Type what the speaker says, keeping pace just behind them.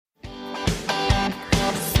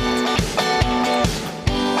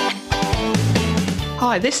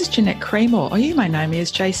Hi, this is Jeanette Creamore, or you may know me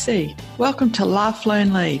as JC. Welcome to Laugh,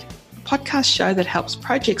 Learn, Lead, a podcast show that helps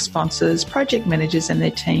project sponsors, project managers and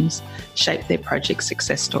their teams shape their project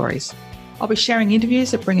success stories. I'll be sharing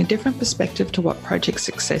interviews that bring a different perspective to what project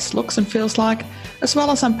success looks and feels like, as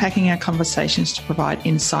well as unpacking our conversations to provide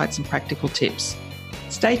insights and practical tips.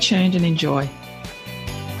 Stay tuned and enjoy.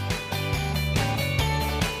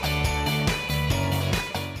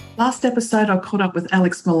 Last episode, I caught up with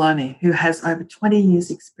Alex Maloney, who has over 20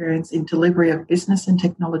 years' experience in delivery of business and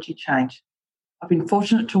technology change. I've been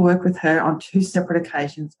fortunate to work with her on two separate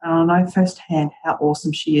occasions, and I know firsthand how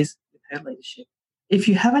awesome she is with her leadership. If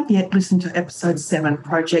you haven't yet listened to episode 7,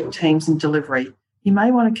 Project Teams and Delivery, you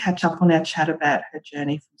may want to catch up on our chat about her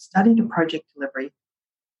journey from study to project delivery,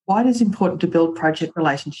 why it is important to build project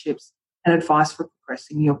relationships, and advice for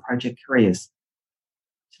progressing your project careers.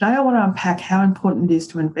 Today, I want to unpack how important it is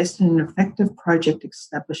to invest in an effective project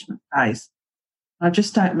establishment phase. I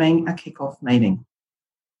just don't mean a kick-off meeting.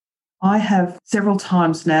 I have several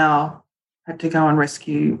times now had to go and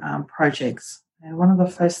rescue projects. And one of the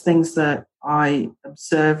first things that I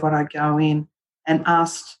observe when I go in and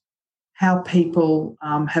ask how people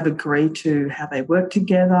have agreed to how they work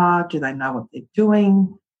together, do they know what they're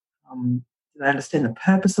doing, do they understand the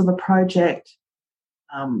purpose of the project,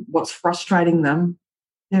 what's frustrating them.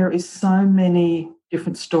 There is so many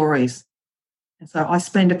different stories. And so I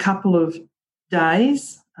spend a couple of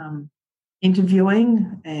days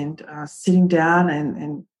interviewing and sitting down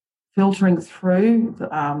and filtering through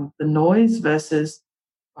the noise versus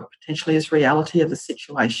what potentially is reality of the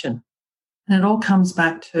situation. And it all comes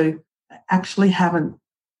back to I actually haven't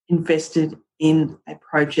invested in a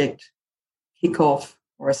project kickoff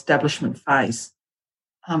or establishment phase.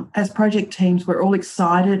 As project teams, we're all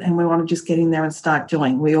excited and we want to just get in there and start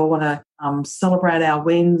doing. We all want to celebrate our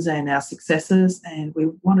wins and our successes, and we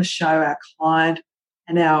want to show our client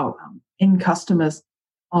and our end customers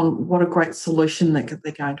on what a great solution that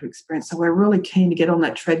they're going to experience. So we're really keen to get on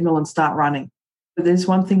that treadmill and start running. But there's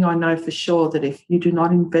one thing I know for sure, that if you do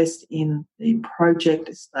not invest in the project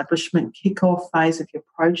establishment kickoff phase of your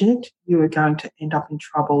project, you are going to end up in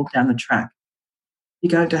trouble down the track.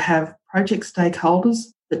 You're going to have project stakeholders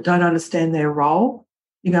that don't understand their role.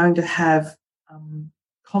 You're going to have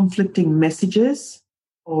conflicting messages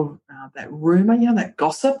or that rumour, that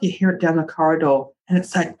gossip. You hear it down the corridor, and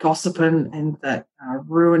it's that gossip and that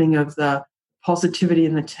ruining of the positivity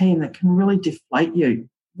in the team that can really deflate you.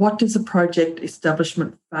 What does a project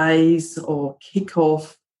establishment phase or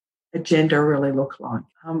kick-off agenda really look like?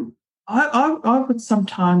 I would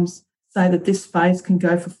sometimes say that this phase can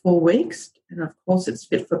go for 4 weeks. And of course, it's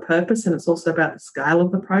fit for purpose, and it's also about the scale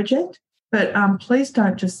of the project. But please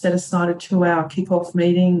don't just set aside a 2-hour kickoff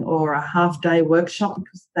meeting or a half-day workshop,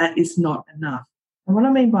 because that is not enough. And what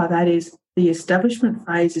I mean by that is the establishment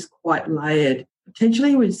phase is quite layered.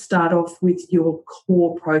 Potentially, we start off with your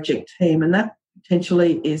core project team, and that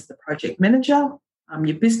potentially is the project manager,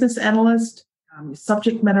 your business analyst, your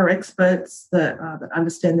subject matter experts that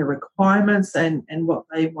understand the requirements and what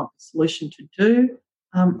they want the solution to do.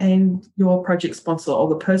 And your project sponsor, or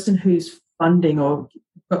the person who's funding or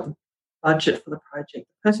got the budget for the project,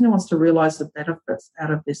 the person who wants to realise the benefits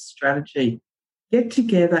out of this strategy. Get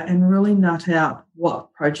together and really nut out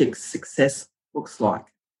what project success looks like.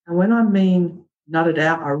 And when I mean nut it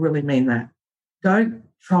out, I really mean that. Don't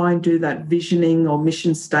try and do that visioning or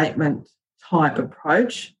mission statement type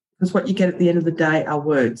approach, because what you get at the end of the day are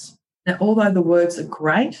words. Now, although the words are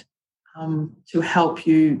great to help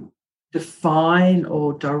you define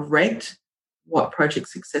or direct what project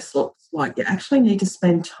success looks like, you actually need to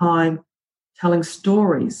spend time telling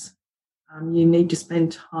stories. You need to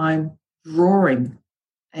spend time drawing.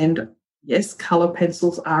 And yes, colour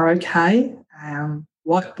pencils are okay.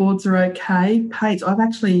 Whiteboards are okay. Paints. I've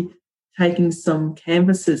actually taken some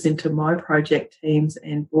canvases into my project teams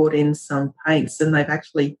and brought in some paints, and they've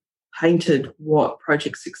actually painted what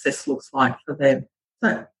project success looks like for them.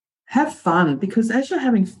 So have fun, because as you're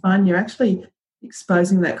having fun, you're actually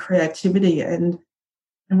exposing that creativity. And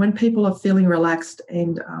when people are feeling relaxed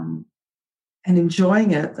and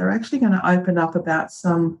enjoying it, they're actually going to open up about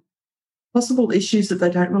some possible issues that they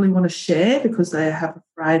don't really want to share because they have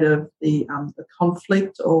afraid of the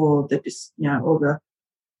conflict or the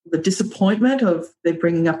disappointment of they're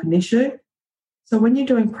bringing up an issue. So when you're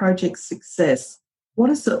doing project success, what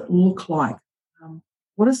does it look like?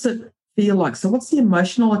 What does it feel like? So what's the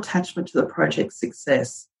emotional attachment to the project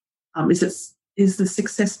success? Is the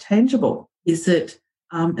success tangible? Is it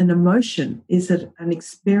an emotion? Is it an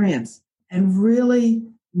experience? And really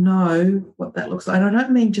know what that looks like. And I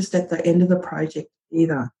don't mean just at the end of the project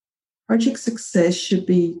either. Project success should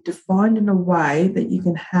be defined in a way that you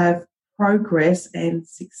can have progress and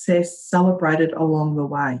success celebrated along the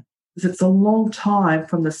way. Because it's a long time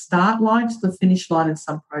from the start line to the finish line in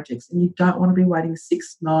some projects, and you don't want to be waiting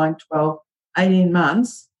 6, 9, 12, 18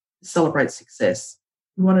 months to celebrate success.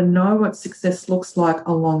 You want to know what success looks like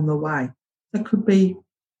along the way. It could be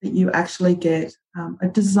that you actually get a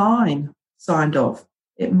design signed off.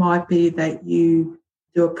 It might be that you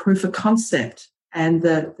do a proof of concept and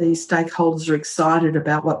that the stakeholders are excited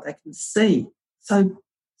about what they can see. So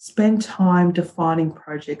spend time defining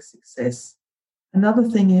project success. Another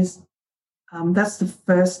thing is that's the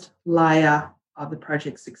first layer of the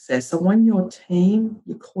project success. So when your team,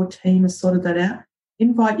 your core team has sorted that out,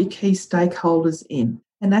 invite your key stakeholders in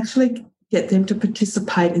and actually get them to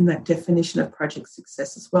participate in that definition of project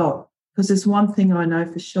success as well. Because there's one thing I know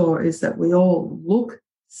for sure is that we all look,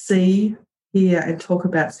 see, hear and talk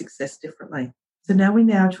about success differently. So now we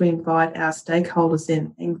to invite our stakeholders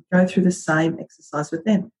in and go through the same exercise with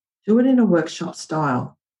them. Do it in a workshop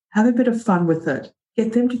style. Have a bit of fun with it.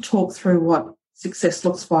 Get them to talk through what success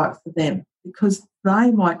looks like for them, because they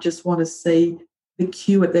might just want to see the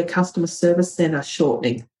queue at their customer service centre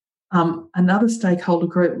shortening. Another stakeholder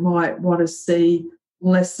group might want to see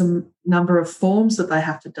less number of forms that they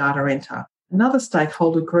have to data enter. Another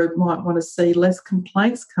stakeholder group might want to see less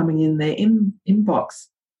complaints coming in their inbox.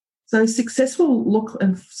 So success will look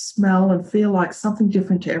and smell and feel like something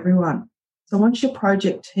different to everyone. So once your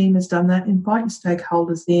project team has done that, invite your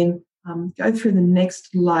stakeholders in, go through the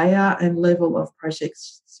next layer and level of project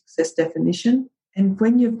success definition. And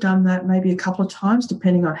when you've done that maybe a couple of times,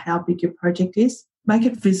 depending on how big your project is, make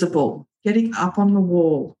it visible, get it up on the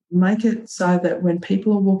wall, make it so that when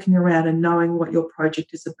people are walking around and knowing what your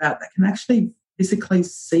project is about, they can actually physically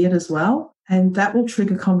see it as well. And that will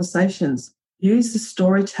trigger conversations. Use the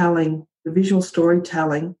storytelling, the visual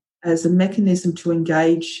storytelling, as a mechanism to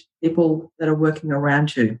engage people that are working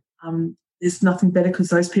around you. There's nothing better because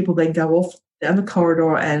those people then go off down the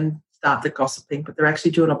corridor and start the gossiping, but they're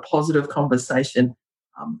actually doing a positive conversation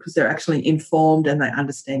because they're actually informed and they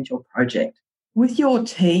understand your project. With your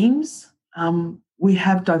teams, we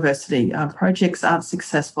have diversity. Projects aren't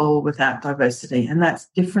successful without diversity, and that's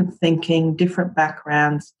different thinking, different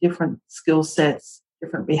backgrounds, different skill sets,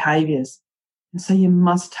 different behaviours. And so you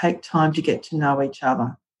must take time to get to know each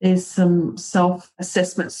other. There's some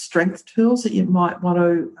self-assessment strength tools that you might want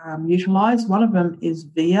to utilise. One of them is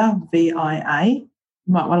VIA, V-I-A. You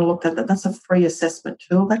might want to look at that. That's a free assessment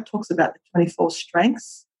tool that talks about the 24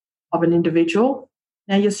 strengths of an individual.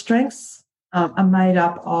 Now, your strengths are made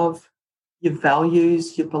up of your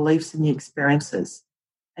values, your beliefs and your experiences.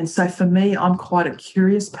 And so for me, I'm quite a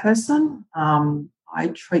curious person. I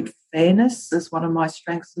treat fairness as one of my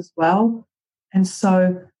strengths as well. And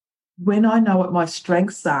so when I know what my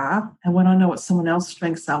strengths are and when I know what someone else's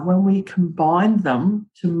strengths are, when we combine them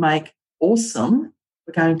to make awesome,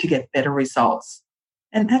 we're going to get better results.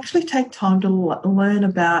 And actually take time to learn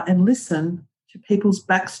about and listen to people's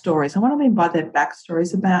backstories. And what I mean by their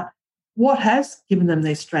backstories about what has given them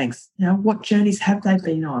their strengths. You know, what journeys have they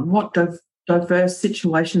been on? What diverse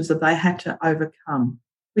situations have they had to overcome?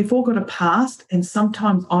 We've all got a past, and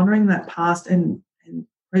sometimes honouring that past and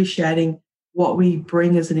appreciating what we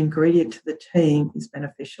bring as an ingredient to the team is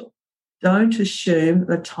beneficial. Don't assume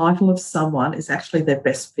the title of someone is actually their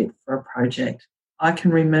best fit for a project. I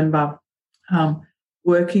can remember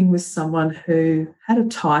working with someone who had a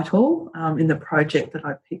title in the project that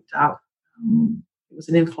I picked up. It was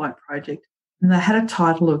an in-flight project, and they had a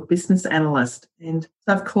title of business analyst. And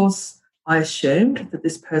so, of course, I assumed that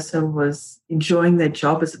this person was enjoying their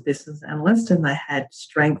job as a business analyst and they had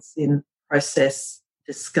strengths in process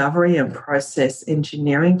discovery and process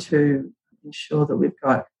engineering to ensure that we've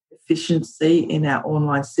got efficiency in our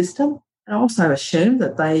online system. And I also assumed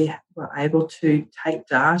that they were able to take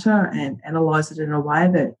data and analyse it in a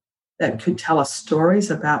way that could tell us stories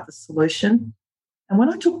about the solution. And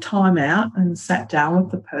when I took time out and sat down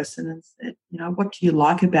with the person and said, you know, what do you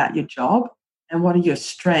like about your job and what are your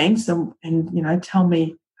strengths and you know, tell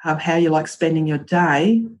me how you like spending your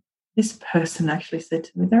day, this person actually said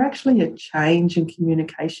to me, they're actually a change and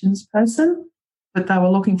communications person, but they were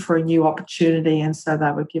looking for a new opportunity and so they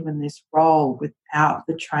were given this role without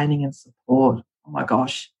the training and support. Oh my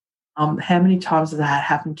gosh. How many times has that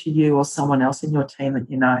happened to you or someone else in your team that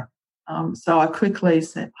you know? So I quickly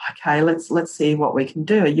said, okay, let's see what we can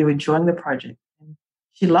do. Are you enjoying the project? And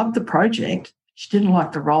she loved the project. She didn't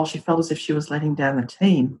like the role. She felt as if she was letting down the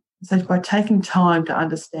team. So by taking time to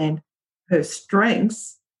understand her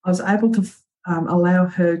strengths, I was able to allow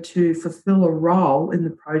her to fulfill a role in the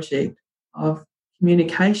project of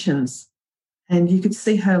communications. And you could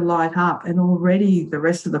see her light up, and already the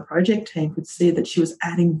rest of the project team could see that she was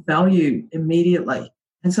adding value immediately.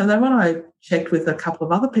 And so then when I checked with a couple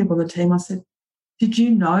of other people on the team, I said, did you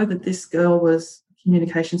know that this girl was a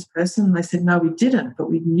communications person? And they said, no, we didn't, but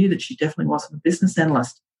we knew that she definitely wasn't a business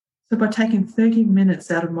analyst. So by taking 30 minutes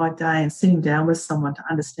out of my day and sitting down with someone to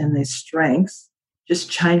understand their strengths, just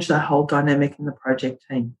changed the whole dynamic in the project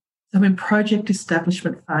team. So in project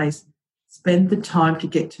establishment phase, spend the time to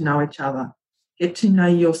get to know each other, get to know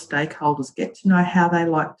your stakeholders, get to know how they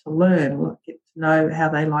like to learn, get to know how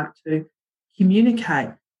they like to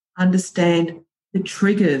communicate, understand the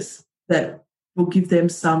triggers that will give them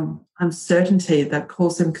some uncertainty, that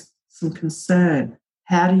cause them some concern.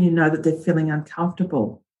 How do you know that they're feeling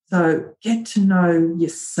uncomfortable? So get to know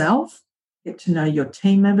yourself, get to know your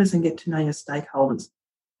team members, and get to know your stakeholders.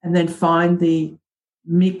 And then find the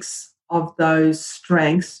mix of those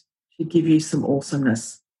strengths to give you some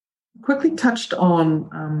awesomeness. I quickly touched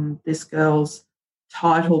on this girl's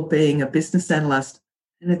title being a business analyst,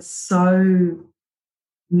 and it's so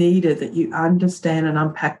needed that you understand and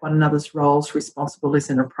unpack one another's roles, responsibilities,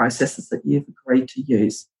 and the processes that you've agreed to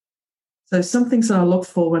use. So some things that I look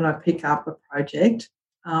for when I pick up a project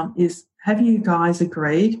is, have you guys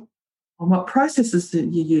agreed on what processes that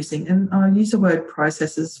you're using? And I use the word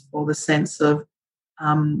processes for the sense of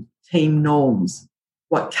team norms,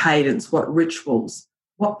 what cadence, what rituals,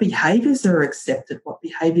 what behaviours are accepted, what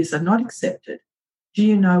behaviours are not accepted. Do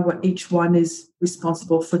you know what each one is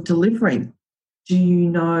responsible for delivering? Do you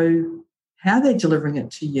know how they're delivering it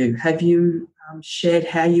to you? Have you shared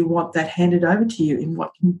how you want that handed over to you? In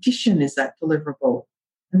what condition is that deliverable?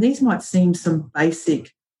 And these might seem some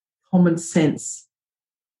basic common sense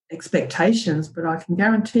expectations, but I can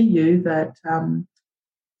guarantee you that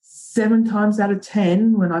 7 times out of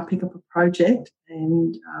 10, when I pick up a project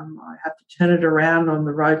and I have to turn it around on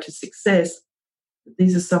the road to success,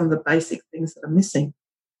 these are some of the basic things that are missing.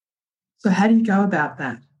 So how do you go about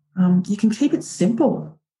that? You can keep it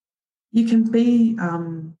simple. You can be,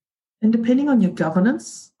 and depending on your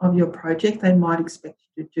governance of your project, they might expect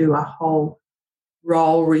you to do a whole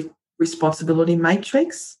role responsibility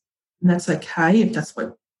matrix, and that's okay if that's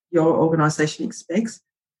what your organisation expects.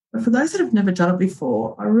 But for those that have never done it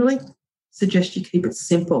before, I really suggest you keep it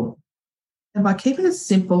simple. And by keeping it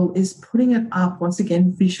simple is putting it up, once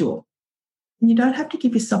again, visual. And you don't have to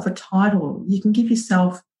give yourself a title. You can give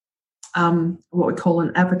yourself what we call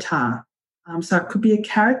an avatar. So it could be a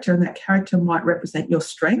character, and that character might represent your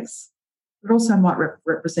strengths, but also might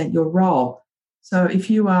represent your role. So if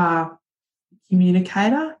you are a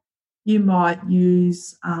communicator, you might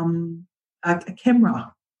use a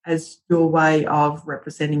camera as your way of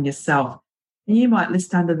representing yourself. And you might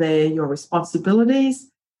list under there your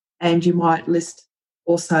responsibilities, and you might list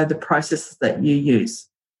also the processes that you use.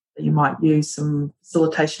 So you might use some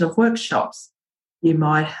facilitation of workshops. You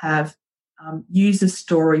might have user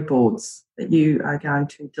storyboards that you are going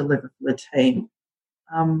to deliver for the team.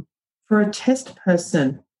 For a test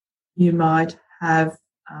person, you might have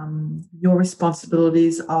your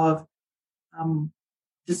responsibilities of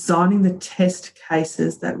designing the test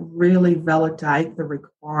cases that really validate the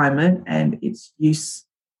requirement and its use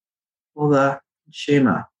for the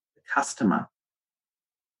consumer, the customer.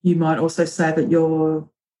 You might also say that your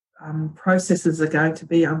processes are going to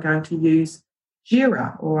be, I'm going to use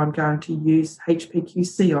Jira, or I'm going to use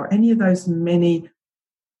HPQC, or any of those many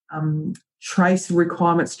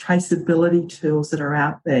traceability tools that are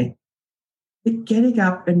out there. But getting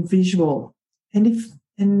up and visual, and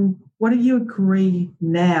what do you agree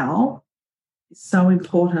now is so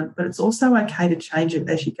important, but it's also okay to change it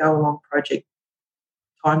as you go along project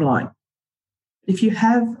timeline. If you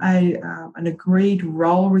have an agreed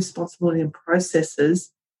role, responsibility, and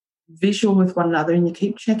processes visual with one another, and you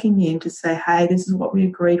keep checking in to say, hey, this is what we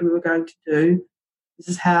agreed we were going to do. This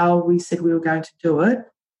is how we said we were going to do it.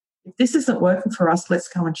 If this isn't working for us, let's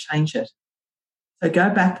go and change it. So go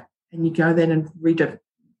back and you go then and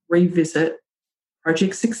revisit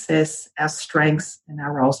project success, our strengths, and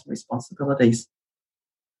our roles and responsibilities.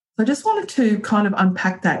 So I just wanted to kind of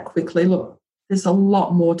unpack that quickly. Look, there's a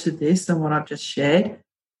lot more to this than what I've just shared,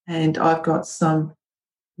 and I've got some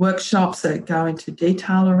workshops that go into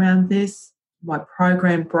detail around this. My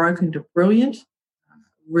program, Broken to Brilliant,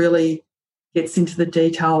 really gets into the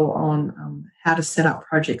detail on how to set up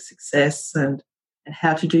project success and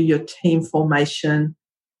how to do your team formation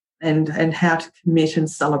and how to commit and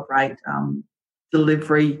celebrate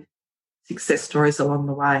delivery success stories along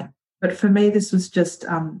the way. But for me, this was just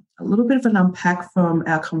a little bit of an unpack from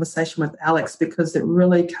our conversation with Alex, because it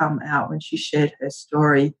really came out when she shared her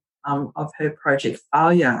story of her project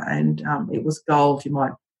failure, and it was gold. You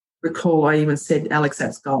might recall I even said, Alex,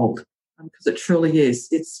 that's gold, because it truly is.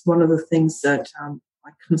 It's one of the things that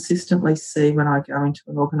I consistently see when I go into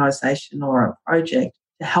an organisation or a project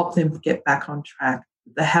to help them get back on track.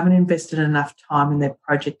 They haven't invested enough time in their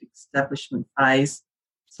project establishment phase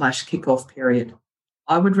 / kickoff period.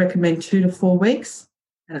 I would recommend 2 to 4 weeks,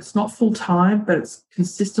 and it's not full time, but it's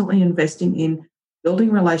consistently investing in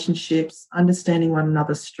building relationships, understanding one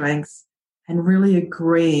another's strengths, and really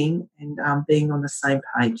agreeing and being on the same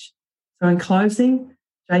page. So in closing,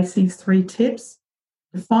 JC's 3 tips: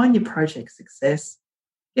 define your project success,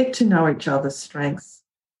 get to know each other's strengths,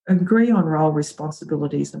 agree on role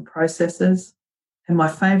responsibilities and processes. And my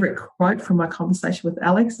favourite quote from my conversation with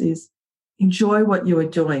Alex is, enjoy what you are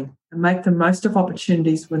doing and make the most of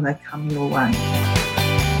opportunities when they come your way.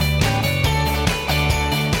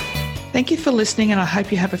 Thank you for listening, and I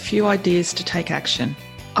hope you have a few ideas to take action.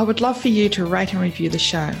 I would love for you to rate and review the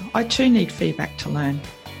show. I too need feedback to learn.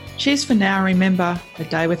 Cheers for now. Remember, a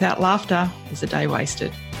day without laughter is a day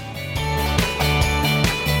wasted.